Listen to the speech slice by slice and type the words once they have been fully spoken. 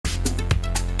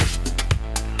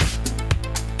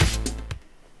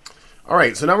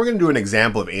Alright, so now we're going to do an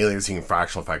example of aliasing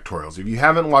fractional factorials. If you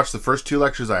haven't watched the first two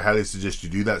lectures, I highly suggest you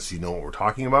do that so you know what we're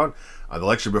talking about. The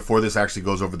lecture before this actually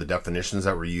goes over the definitions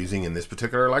that we're using in this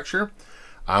particular lecture.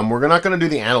 We're not going to do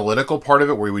the analytical part of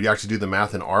it where we actually do the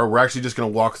math in R. We're actually just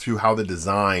going to walk through how the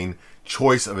design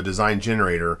choice of a design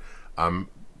generator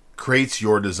creates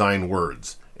your design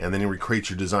words. And then it creates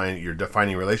your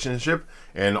defining relationship,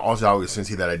 and also how we can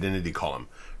see that identity column,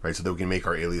 right? So that we can make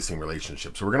our aliasing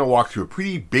relationship. So we're going to walk through a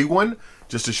pretty big one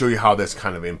just to show you how this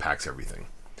kind of impacts everything.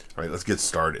 All right, let's get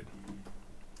started.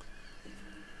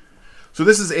 So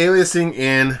this is aliasing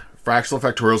in fractional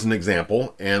factorials, an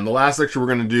example. And the last lecture we're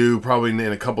going to do probably in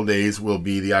a couple days will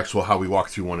be the actual how we walk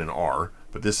through one in R.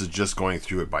 But this is just going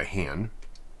through it by hand.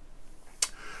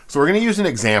 So we're going to use an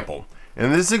example.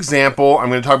 In this example, I'm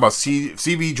going to talk about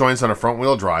CV joints on a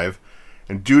front-wheel drive,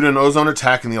 and due to an ozone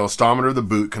attack in the elastometer of the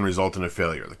boot can result in a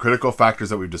failure. The critical factors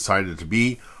that we've decided to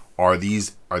be are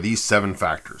these 7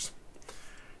 factors.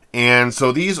 And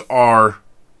so these are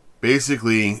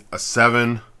basically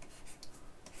 7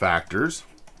 factors.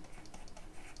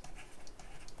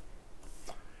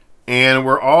 And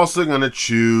we're also going to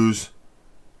choose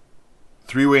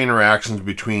 3-way interactions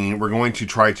between, we're going to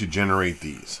try to generate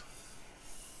these.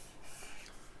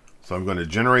 So I'm going to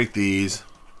generate these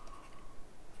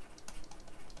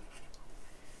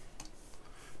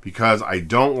because I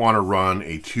don't want to run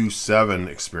a 2-7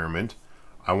 experiment.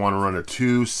 I want to run a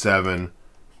 2-7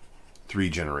 3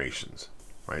 generations,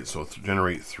 right? So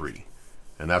generate 3,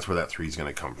 and that's where that 3 is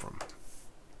going to come from,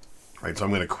 right? So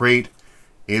I'm going to create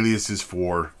aliases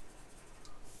for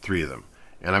 3 of them,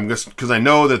 and I'm just because I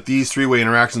know that these 3-way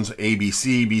interactions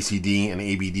ABC, BCD, and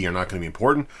ABD are not going to be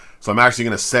important. So I'm actually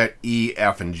going to set E,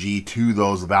 F, and G to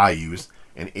those values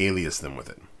and alias them with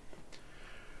it.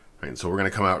 Right, so we're going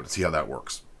to come out and see how that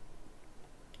works.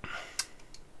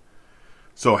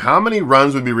 So how many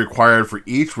runs would be required for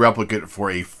each replicate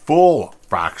for a full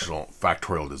fractional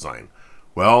factorial design?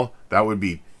 Well, that would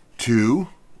be 2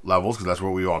 levels, because that's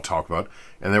what we all talk about.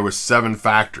 And there were 7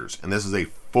 factors. And this is a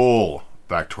full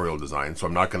factorial design, so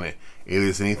I'm not going to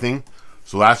alias anything.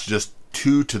 So that's just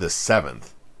 2 to the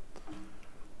 7th.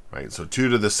 Right, so 2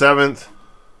 to the 7th,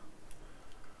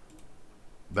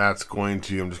 that's going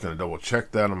to, I'm just going to double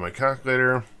check that on my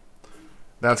calculator.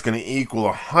 That's going to equal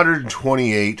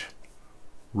 128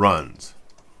 runs.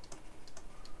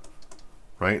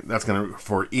 Right, that's going to,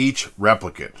 for each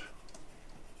replicate.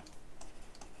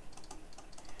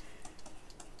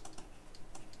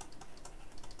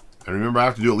 And remember, I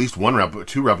have to do at least 2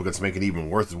 replicates to make it even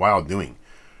worthwhile doing.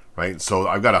 Right, so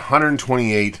I've got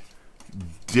 128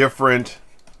 different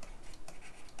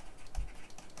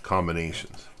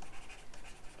combinations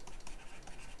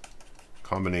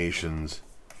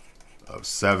of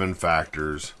 7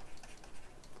 factors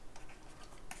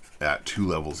at 2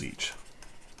 levels each.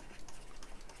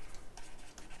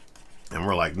 And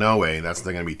we're like, no way, that's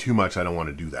going to be too much. I don't want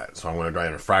to do that. So I want to try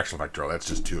in a fractional factorial. That's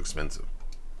just too expensive.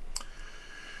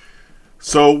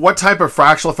 So what type of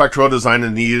fractional factorial design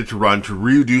is needed to run to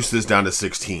reduce this down to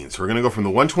 16? So we're going to go from the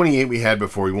 128 we had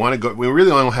before. We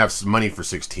really only have some money for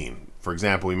 16. For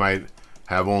example, we might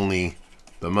have only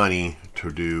the money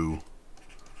to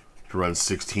run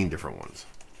 16 different ones.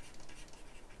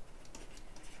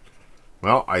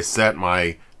 Well, I set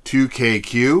my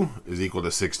 2kq is equal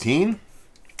to 16.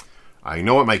 I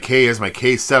know what my k is. My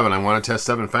k is 7. I want to test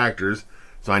 7 factors,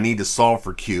 so I need to solve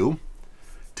for q.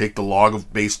 Take the log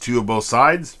of base 2 of both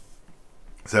sides.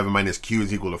 7 minus q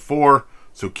is equal to 4,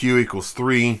 so q equals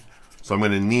 3. So I'm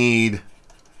going to need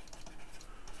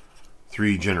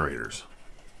 3 generators.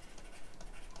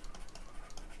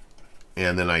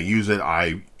 And then I use the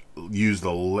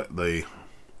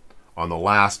on the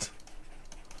last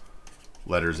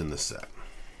letters in the set.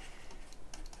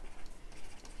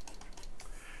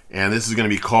 And this is going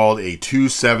to be called a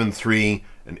 273,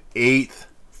 an 8th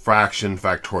fraction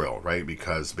factorial, right?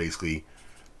 Because basically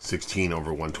 16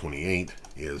 over 128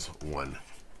 is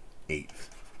 1/8.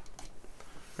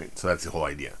 Right? So that's the whole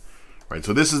idea. Right?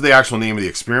 So this is the actual name of the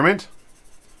experiment.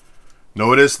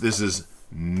 Notice this is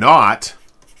not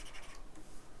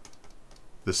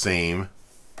the same.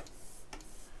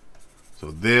 So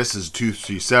this is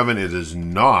 237. It is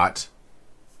not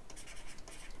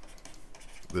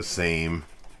the same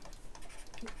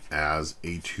as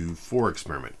a 2-4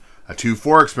 experiment. A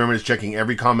 2-4 experiment is checking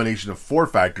every combination of 4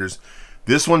 factors.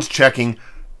 This one's checking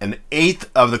 1/8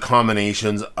 of the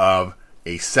combinations of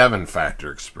a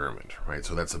 7-factor experiment, right?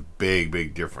 So that's a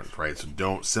big difference, right? So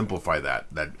don't simplify that.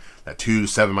 That 2 to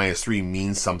 7 minus 3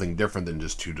 means something different than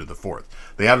just 2 to the 4th.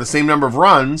 They have the same number of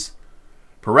runs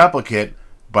per replicate,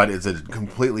 but it's a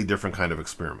completely different kind of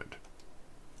experiment.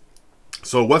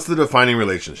 So what's the defining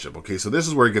relationship? Okay, so this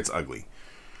is where it gets ugly.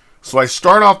 So I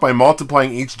start off by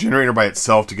multiplying each generator by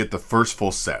itself to get the first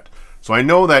full set. So I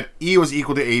know that E was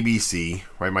equal to ABC,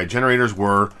 right? My generators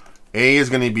were A is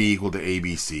going to be equal to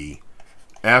ABC,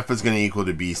 F is going to equal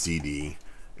to BCD,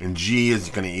 and G is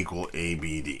going to equal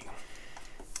ABD.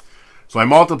 So I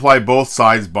multiply both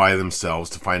sides by themselves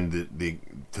to find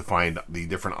the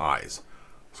different I's.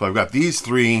 So I've got these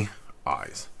three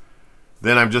I's.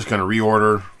 Then I'm just going to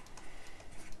reorder.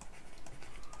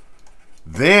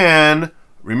 Then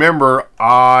remember,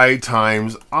 I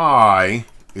times I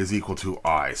is equal to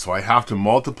I. So I have to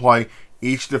multiply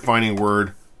each defining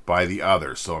word by the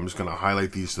other. So I'm just going to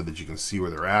highlight these so that you can see where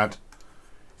they're at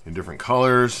in different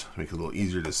colors. Make it a little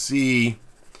easier to see.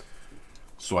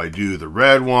 So I do the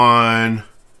red one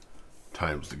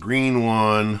times the green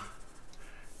one.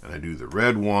 And I do the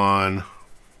red one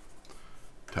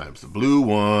times the blue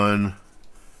one.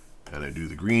 And I do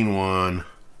the green one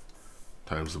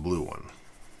times the blue one.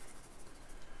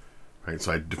 Right,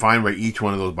 so I define by each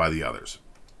one of those by the others.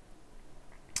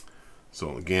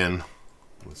 So again,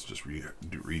 let's just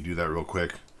redo that real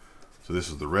quick. So this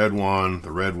is the red one,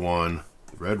 the red one,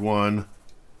 the red one.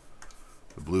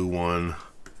 The blue one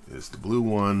is the blue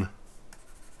one.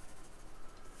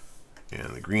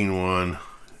 And the green one.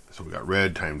 So we got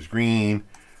red times green,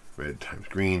 red times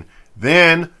green.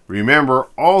 Then remember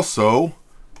also,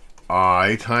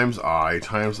 I times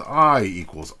I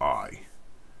equals I.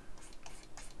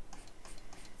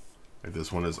 Right,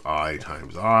 this one is I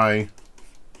times I.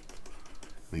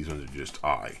 These ones are just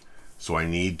I. So I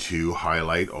need to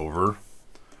highlight over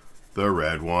the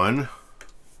red one,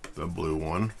 the blue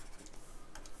one,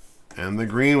 and the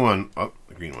green one. Oh,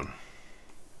 the green one.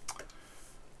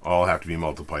 All have to be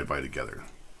multiplied by together.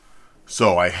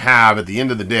 So I have, at the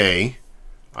end of the day,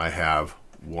 I have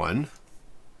 1,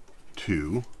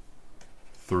 2,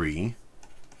 3,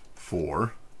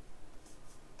 4,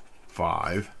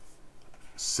 5,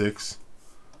 6,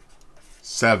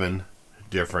 7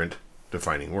 different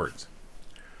defining words,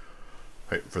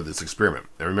 right, for this experiment.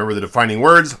 And remember, the defining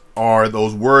words are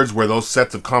those words where those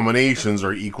sets of combinations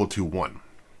are equal to 1,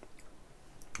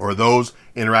 or those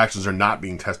interactions are not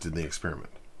being tested in the experiment.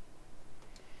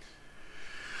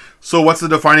 So what's the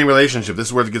defining relationship? This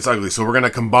is where it gets ugly. So we're going to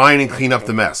combine and clean up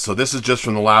the mess. So this is just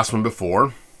from the last one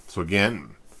before. So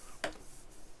again,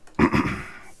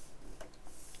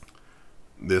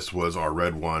 this was our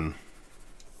red one,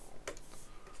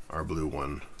 our blue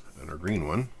one, and our green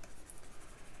one.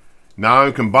 Now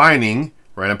I'm combining,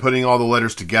 right? I'm putting all the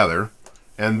letters together.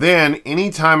 And then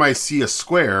anytime I see a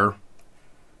square,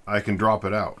 I can drop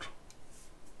it out,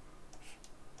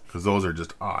 because those are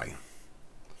just I.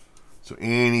 So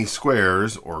any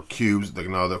squares or cubes,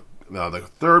 now the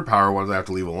third power ones I have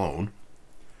to leave alone.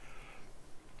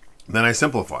 Then I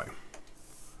simplify.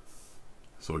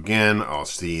 So again, I'll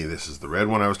see this is the red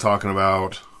one I was talking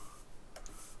about.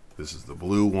 This is the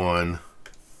blue one.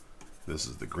 This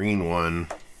is the green one.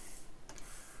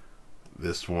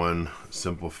 This one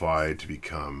simplified to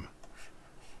become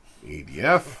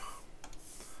ADF.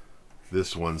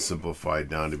 This one simplified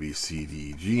down to be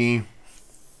CDG.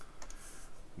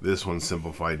 This one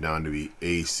simplified down to be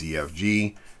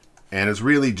ACFG. And it's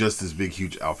really just this big,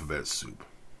 huge alphabet soup.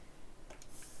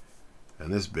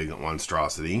 And this big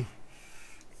monstrosity,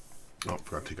 oh,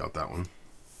 forgot to take out that one,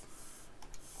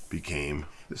 became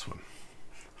this one.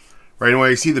 Right, and when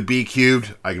I see the B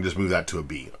cubed, I can just move that to a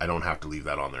B. I don't have to leave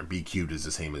that on there. B cubed is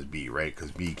the same as B, right?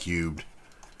 Because B cubed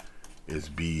is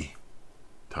B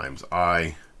times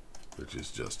I, which is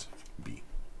just B.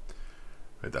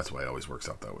 Right, that's why it always works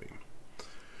out that way.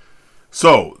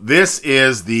 So this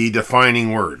is the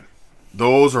defining word.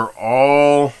 Those are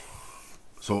all,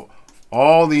 so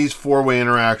all these four-way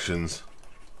interactions,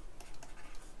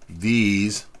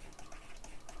 these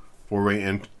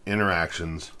four-way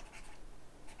interactions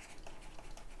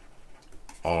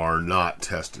are not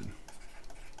tested.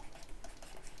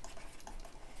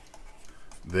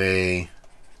 They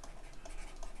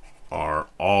are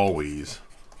always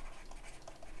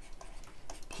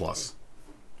plus.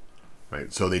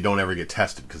 Right, so they don't ever get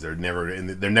tested because they're never in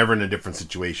a different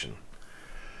situation.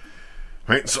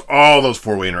 Right, so all those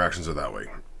four-way interactions are that way.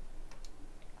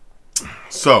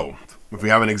 So if we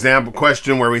have an example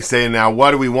question where we say, now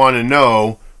what do we want to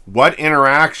know? What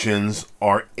interactions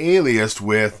are aliased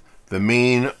with the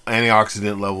main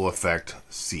antioxidant level effect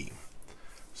C?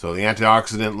 So the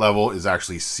antioxidant level is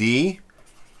actually C.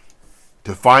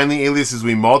 To find the aliases,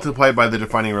 we multiply by the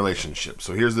defining relationship.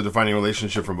 So here's the defining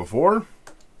relationship from before.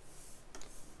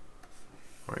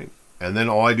 Right, and then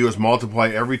all I do is multiply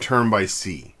every term by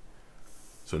C.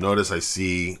 So notice I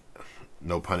see,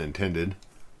 no pun intended,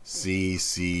 C,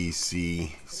 C,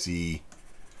 C, C,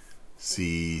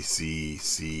 C, C,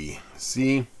 C,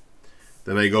 C.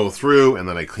 Then I go through and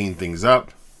then I clean things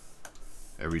up.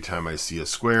 Every time I see a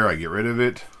square, I get rid of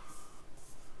it.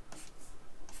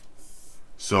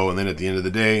 So, and then at the end of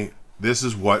the day, this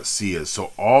is what C is.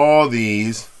 So all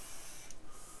these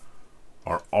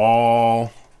are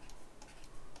all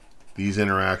these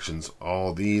interactions,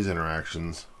 are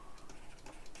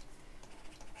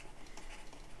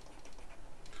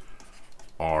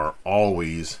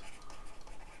always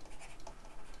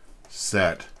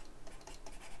set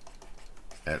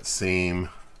at same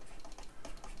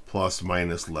plus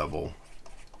minus level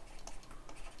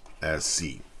as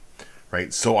C.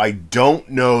 Right? So I don't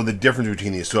know the difference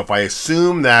between these. So if I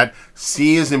assume that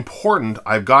C is important,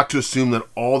 I've got to assume that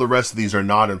all the rest of these are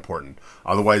not important.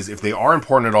 Otherwise, if they are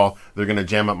important at all, they're going to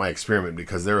jam up my experiment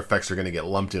because their effects are going to get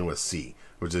lumped in with C,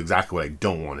 which is exactly what I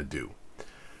don't want to do.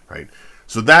 Right?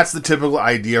 So that's the typical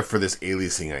idea for this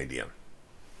aliasing idea.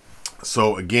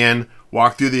 So again,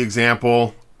 walk through the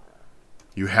example.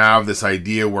 You have this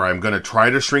idea where I'm going to try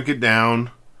to shrink it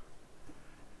down.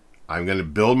 I'm going to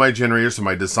build my generator. So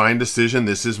my design decision,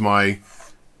 this is my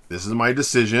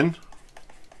decision.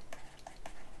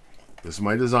 This is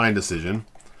my design decision.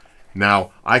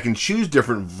 Now, I can choose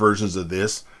different versions of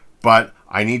this, but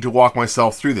I need to walk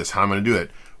myself through this. How I'm going to do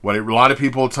it. What a lot of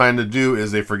people tend to do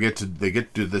is they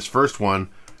get to this first one,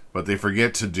 but they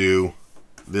forget to do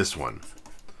this one.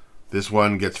 This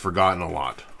one gets forgotten a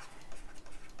lot.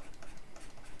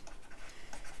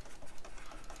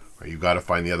 You've got to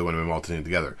find the other one and multiply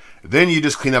together. Then you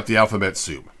just clean up the alphabet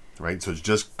soup, right? So it's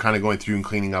just kind of going through and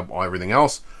cleaning up everything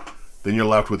else. Then you're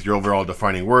left with your overall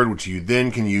defining word, which you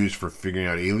then can use for figuring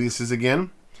out aliases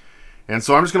again. And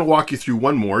so I'm just going to walk you through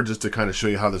one more just to kind of show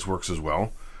you how this works as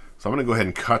well. So I'm going to go ahead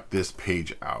and cut this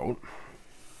page out.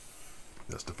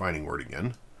 That's defining word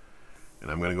again.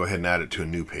 And I'm going to go ahead and add it to a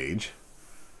new page.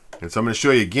 And so I'm going to show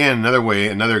you again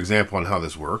another example on how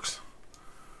this works.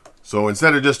 So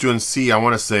instead of just doing C, I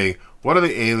want to say, what are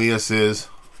the aliases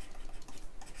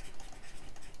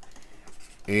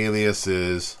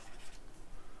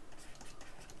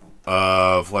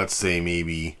of, let's say,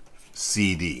 maybe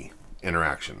CD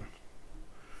interaction?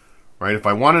 Right? If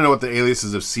I want to know what the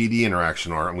aliases of CD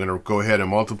interaction are, I'm going to go ahead and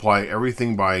multiply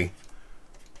everything by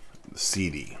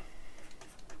CD.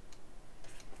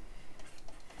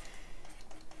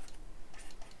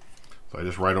 So I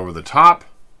just write over the top.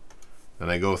 Then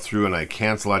I go through and I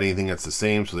cancel out anything that's the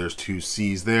same. So there's two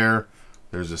C's there.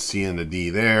 There's a C and a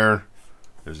D there.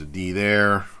 There's a D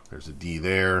there. There's a D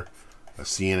there. A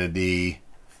C and a D.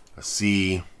 A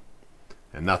C.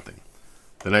 And nothing.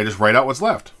 Then I just write out what's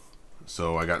left.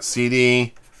 So I got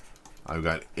CD. I've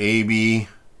got AB.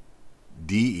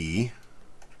 DE.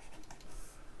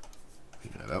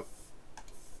 Clean that up.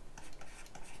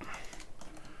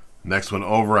 Next one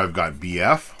over, I've got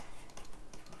BF.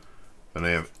 Then I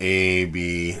have A,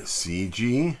 B, C,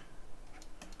 G.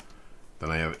 Then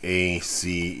I have A,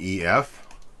 C, E, F.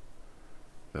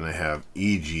 Then I have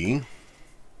E, G.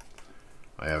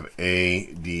 I have A,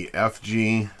 D, F,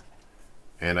 G.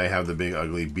 And I have the big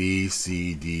ugly B,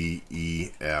 C, D,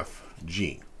 E, F,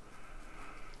 G.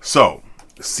 So,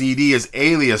 CD is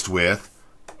aliased with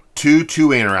two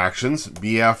two-way interactions,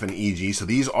 BF and EG. So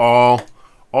these all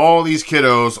these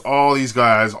kiddos, all these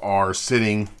guys are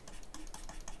sitting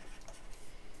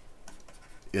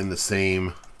in the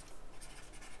same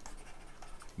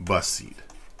bus seat.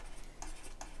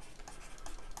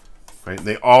 Right?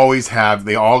 They all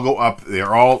go up,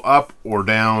 they're all up or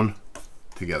down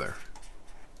together.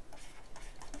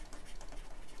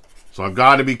 So I've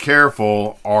got to be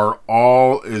careful.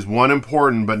 Is one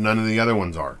important, but none of the other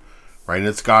ones are. Right?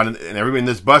 And everybody in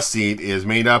this bus seat is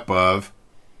made up of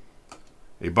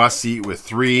a bus seat with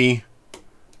 3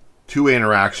 two-way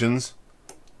interactions.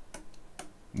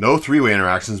 No three-way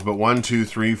interactions, but 1, 2,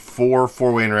 3, 4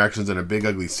 four-way interactions and a big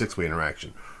ugly 6-way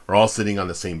interaction are all sitting on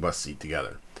the same bus seat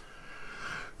together.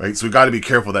 Right? So we've got to be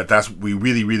careful that we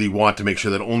really, really want to make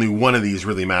sure that only one of these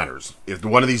really matters. If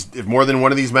more than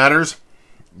one of these matters,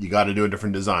 you got to do a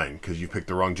different design because you picked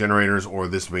the wrong generators, or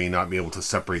this may not be able to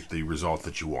separate the result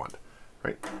that you want.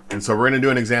 Right? And so we're going to do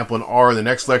an example in R in the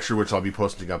next lecture, which I'll be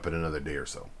posting up in another day or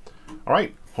so. All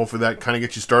right. Hopefully that kind of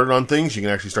gets you started on things. You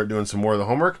can actually start doing some more of the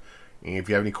homework. And if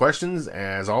you have any questions,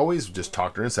 as always, just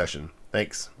talk during session.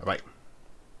 Thanks. Bye-bye.